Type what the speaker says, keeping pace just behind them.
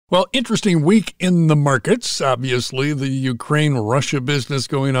Well, interesting week in the markets. Obviously, the Ukraine-Russia business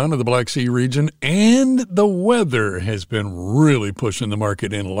going on in the Black Sea region, and the weather has been really pushing the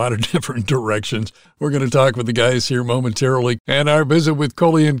market in a lot of different directions. We're going to talk with the guys here momentarily, and our visit with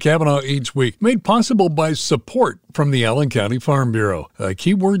Kohli and Cavanaugh each week, made possible by support from the Allen County Farm Bureau. A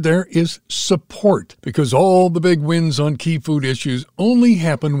key word there is support, because all the big wins on key food issues only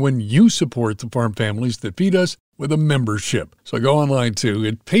happen when you support the farm families that feed us with a membership. So go online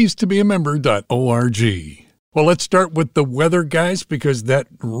to itpays-to-be-a-member.org. Well, let's start with the weather, guys, because that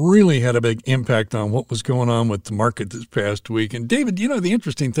really had a big impact on what was going on with the market this past week. And David, the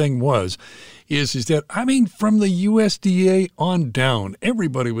interesting thing is that, from the USDA on down,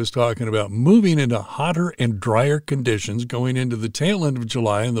 everybody was talking about moving into hotter and drier conditions going into the tail end of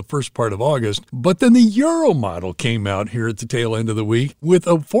July and the first part of August. But then the Euro model came out here at the tail end of the week with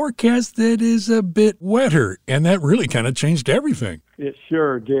a forecast that is a bit wetter, and that really kind of changed everything. It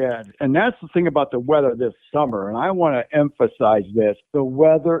sure did. And that's the thing about the weather this summer, and I want to emphasize this. The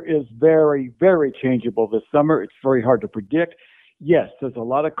weather is very, very changeable this summer. It's very hard to predict. Yes, there's a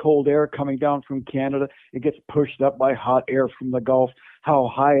lot of cold air coming down from Canada. It gets pushed up by hot air from the Gulf. How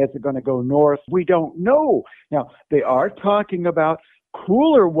high is it going to go north? We don't know. Now, they are talking about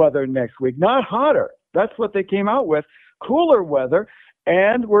cooler weather next week, not hotter. That's what they came out with, cooler weather.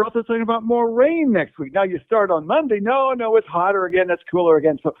 And we're also talking about more rain next week. Now you start on Monday. No, it's hotter again. It's cooler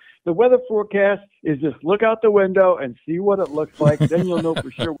again. So the weather forecast is just look out the window and see what it looks like. Then you'll know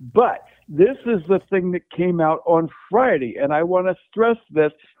for sure. But this is the thing that came out on Friday. And I want to stress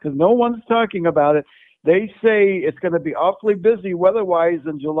this because no one's talking about it. They say it's going to be awfully busy weather-wise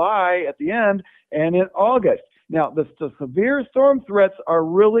in July at the end and in August. Now, the severe storm threats are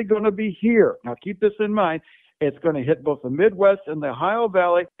really going to be here. Now, keep this in mind. It's going to hit both the Midwest and the Ohio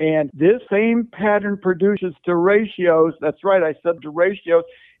Valley, and this same pattern produces derechos. That's right, I said derechos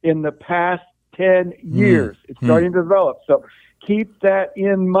in the past 10 years. It's starting to develop. So keep that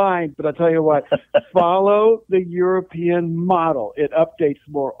in mind. But I'll tell you what, follow the European model. It updates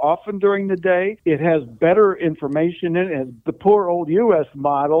more often during the day. It has better information in it. Has the poor old U.S.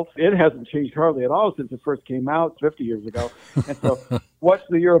 model. It hasn't changed hardly at all since it first came out 50 years ago. And so watch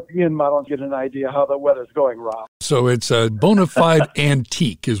the European model and get an idea how the weather's going, Rob. So it's a bona fide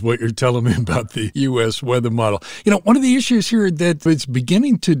antique is what you're telling me about the U.S. weather model. One of the issues here that it's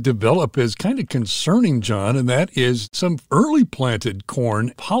beginning to develop is kind of concerning, John, and that is some early planted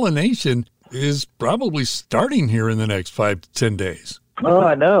corn pollination is probably starting here in the next 5 to 10 days. Oh,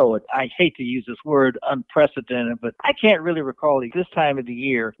 I know. I hate to use this word unprecedented, but I can't really recall this time of the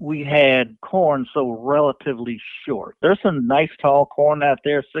year we had corn so relatively short. There's some nice tall corn out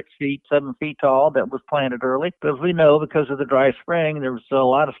there, 6 feet, 7 feet tall, that was planted early. But as we know, because of the dry spring, there was a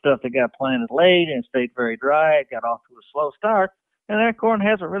lot of stuff that got planted late and stayed very dry. It got off to a slow start. And that corn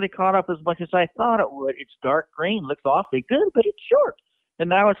hasn't really caught up as much as I thought it would. It's dark green, looks awfully good, but it's short. And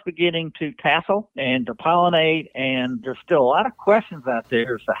now it's beginning to tassel and to pollinate, and there's still a lot of questions out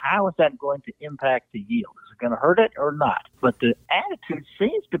there as to how is that going to impact the yield. Is it going to hurt it or not? But the attitude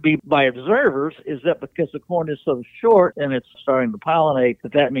seems to be by observers is that because the corn is so short and it's starting to pollinate,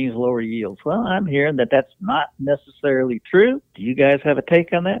 that means lower yields. Well, I'm hearing that that's not necessarily true. Do you guys have a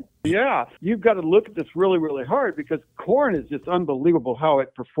take on that? Yeah, you've got to look at this really, really hard because corn is just unbelievable how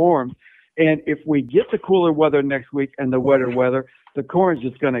it performs. And if we get the cooler weather next week and the wetter weather, the corn's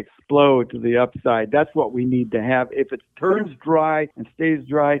just going to explode to the upside. That's what we need to have. If it turns dry and stays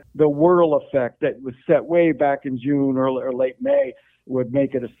dry, the whirl effect that was set way back in June or late May would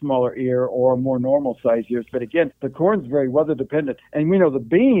make it a smaller ear or more normal size ears. But again, the corn's very weather dependent. And we know the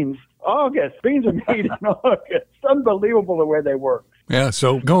beans are made in August. It's unbelievable the way they work. Yeah,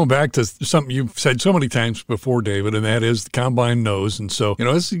 so going back to something you've said so many times before, David, and that is the combine knows. And so,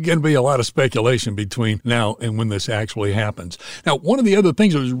 this is going to be a lot of speculation between now and when this actually happens. Now, one of the other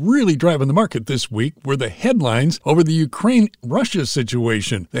things that was really driving the market this week were the headlines over the Ukraine-Russia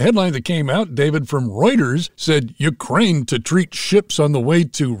situation. The headline that came out, David, from Reuters said Ukraine to treat ships on the way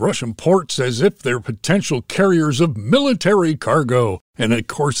to Russian ports as if they're potential carriers of military cargo. And, of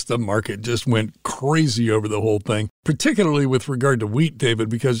course, the market just went crazy over the whole thing, particularly with regard to wheat, David,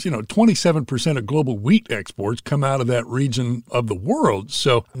 because, 27% of global wheat exports come out of that region of the world.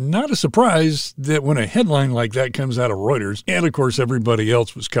 So not a surprise that when a headline like that comes out of Reuters, and, of course, everybody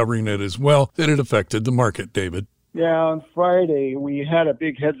else was covering it as well, that it affected the market, David. Yeah, on Friday, we had a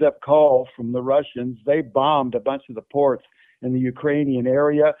big heads-up call from the Russians. They bombed a bunch of the ports in the Ukrainian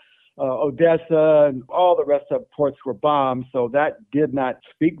area. Odessa and all the rest of ports were bombed, so that did not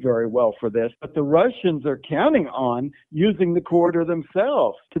speak very well for this. But the Russians are counting on using the corridor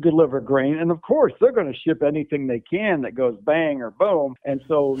themselves to deliver grain. And of course, they're going to ship anything they can that goes bang or boom. And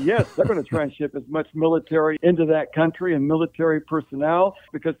so, yes, they're going to try and ship as much military into that country and military personnel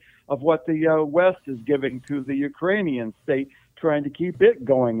because of what the West is giving to the Ukrainian state, trying to keep it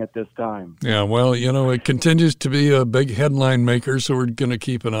going at this time. Yeah, well, it continues to be a big headline maker, so we're going to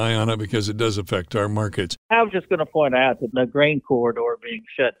keep an eye on it because it does affect our markets. I was just going to point out that the grain corridor being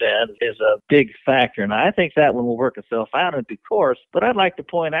shut down is a big factor, and I think that one will work itself out in due course. But I'd like to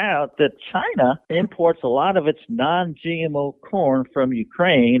point out that China imports a lot of its non-GMO corn from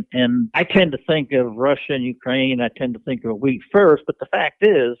Ukraine, and I tend to think of Russia and Ukraine, I tend to think of wheat first, but the fact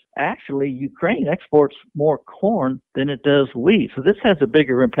is, actually, Ukraine exports more corn than it does wheat. So this has a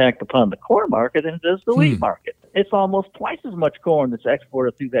bigger impact upon the corn market than it does the wheat market. It's almost twice as much corn that's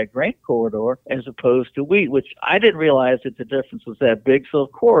exported through that grain corridor as opposed to wheat, which I didn't realize that the difference was that big. So,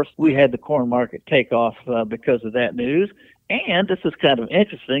 of course, we had the corn market take off because of that news. And this is kind of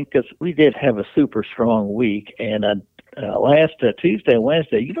interesting because we did have a super strong week. And last Tuesday and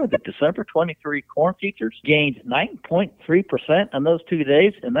Wednesday, the December 23 corn futures gained 9.3% on those 2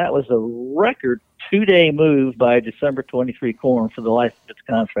 days, and that was a record 2-day move by December 23 corn for the life of its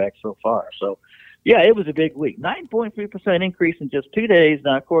contract so far. So, yeah, it was a big week. 9.3% increase in just 2 days.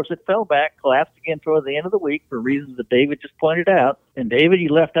 Now, of course, it fell back, collapsed again toward the end of the week for reasons that David just pointed out. And, David, you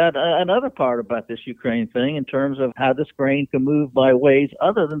left out another part about this Ukraine thing in terms of how this grain can move by ways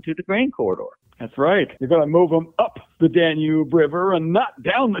other than through the grain corridor. That's right. You're going to move them up the Danube River and not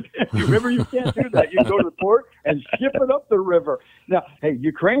down the Danube River. You can't do that. You go to the port and ship it up the river. Now, hey,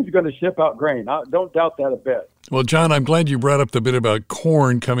 Ukraine's going to ship out grain. Don't doubt that a bit. Well, John, I'm glad you brought up the bit about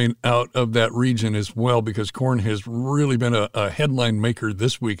corn coming out of that region as well, because corn has really been a headline maker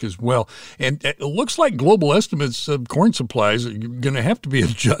this week as well. And it looks like global estimates of corn supplies are going to have to be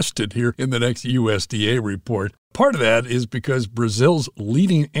adjusted here in the next USDA report. Part of that is because Brazil's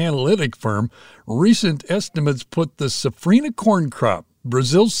leading analytic firm, recent estimates put the safrinha corn crop,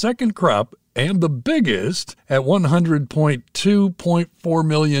 Brazil's second crop, and the biggest at 102.4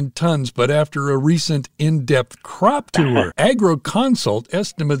 million tons. But after a recent in-depth crop tour, AgroConsult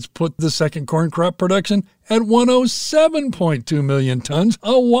estimates put the second corn crop production at 107.2 million tons,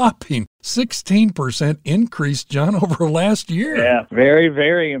 a whopping 16% increase, John, over last year. Yeah, very,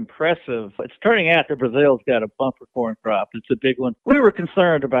 very impressive. It's turning out that Brazil's got a bumper corn crop. It's a big one. We were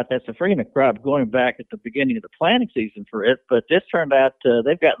concerned about that safrinha crop going back at the beginning of the planting season for it, but this turned out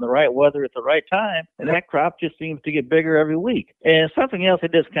they've gotten the right weather at the right time, and that crop just seems to get bigger every week. And something else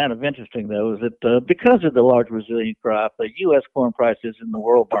that is kind of interesting, though, is that because of the large Brazilian crop, the U.S. corn prices in the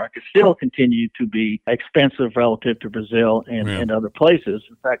world market still continue to be expensive relative to Brazil and other places.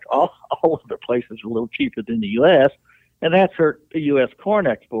 In fact, all other places are a little cheaper than the U.S., and that's hurt the U.S. corn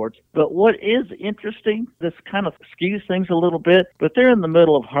exports. But what is interesting, this kind of skews things a little bit, but they're in the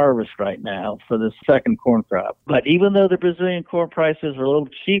middle of harvest right now for the second corn crop. But even though the Brazilian corn prices are a little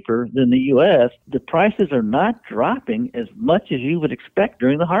cheaper than the U.S., the prices are not dropping as much as you would expect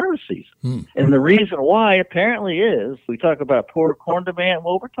during the harvest season. And the reason why apparently is, we talk about poor corn demand.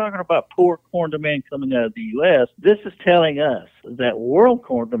 Well, we're talking about poor corn demand coming out of the U.S. This is telling us that world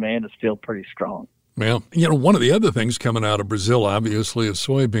corn demand is still pretty strong. Well, one of the other things coming out of Brazil, obviously, is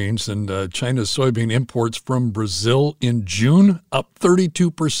soybeans, and China's soybean imports from Brazil in June up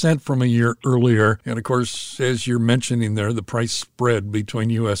 32% from a year earlier. And, of course, as you're mentioning there, the price spread between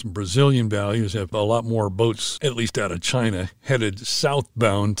U.S. and Brazilian values have a lot more boats, at least out of China, headed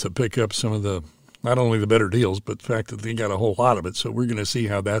southbound to pick up some of the not only the better deals, but the fact that they got a whole lot of it. So we're going to see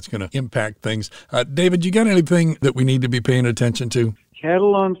how that's going to impact things. David, you got anything that we need to be paying attention to?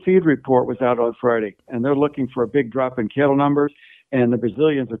 Cattle on feed report was out on Friday, and they're looking for a big drop in cattle numbers, and the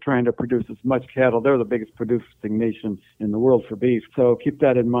Brazilians are trying to produce as much cattle. They're the biggest producing nation in the world for beef, so keep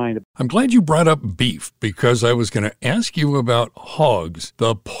that in mind. I'm glad you brought up beef, because I was going to ask you about hogs.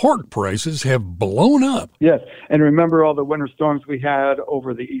 The pork prices have blown up. Yes, and remember all the winter storms we had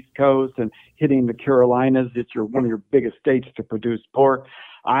over the East Coast and hitting the Carolinas. It's one of your biggest states to produce pork.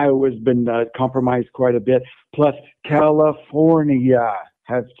 Iowa's been compromised quite a bit. Plus, California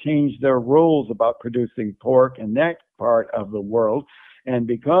has changed their rules about producing pork in that part of the world. And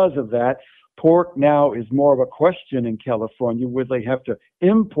because of that, pork now is more of a question in California, where they have to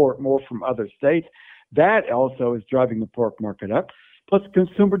import more from other states. That also is driving the pork market up. Plus,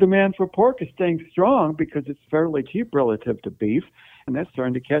 consumer demand for pork is staying strong because it's fairly cheap relative to beef, and that's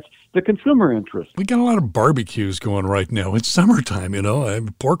starting to catch the consumer interest. We got a lot of barbecues going right now. It's summertime,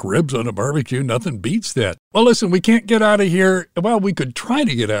 Pork ribs on a barbecue, nothing beats that. Well, listen, we can't get out of here. Well, we could try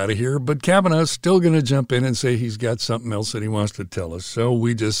to get out of here, but Cavanaugh's still going to jump in and say he's got something else that he wants to tell us. So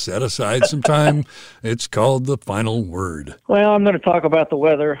we just set aside some time. It's called The Final Word. Well, I'm going to talk about the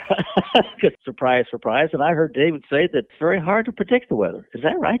weather. Surprise, surprise. And I heard David say that it's very hard to predict the weather. Is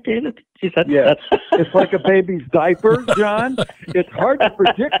that right, David? Yeah, it's like a baby's diaper, John. It's hard to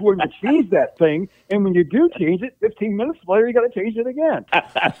predict when you change that thing, and when you do change it, 15 minutes later, you got to change it again.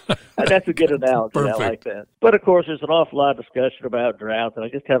 That's a good analogy. Perfect. I like that. But, of course, there's an awful lot of discussion about drought, and I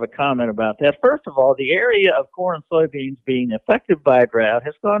just have a comment about that. First of all, the area of corn and soybeans being affected by drought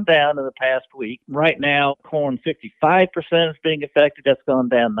has gone down in the past week. Right now, corn 55% is being affected. That's gone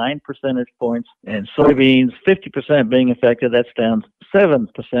down 9 percentage points. And soybeans, 50% being affected. That's down 7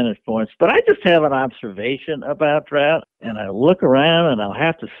 percentage points. But I just have an observation about drought, and I look around, and I'll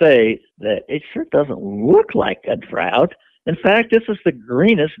have to say that it sure doesn't look like a drought. In fact, this is the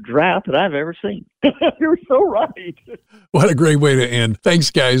greenest drought that I've ever seen. You're so right. What a great way to end.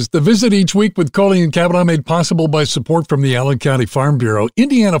 Thanks, guys. The visit each week with Kohli and Cavanaugh made possible by support from the Allen County Farm Bureau.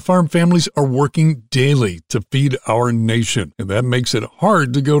 Indiana farm families are working daily to feed our nation, and that makes it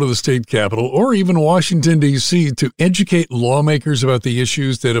hard to go to the state capitol or even Washington, D.C. to educate lawmakers about the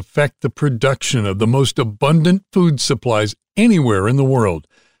issues that affect the production of the most abundant food supplies anywhere in the world.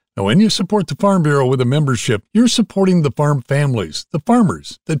 Now, when you support the Farm Bureau with a membership, you're supporting the farm families, the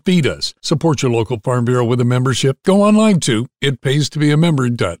farmers that feed us. Support your local Farm Bureau with a membership. Go online to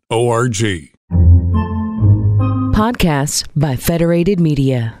itpaystobeamember.org. Podcasts by Federated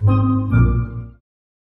Media.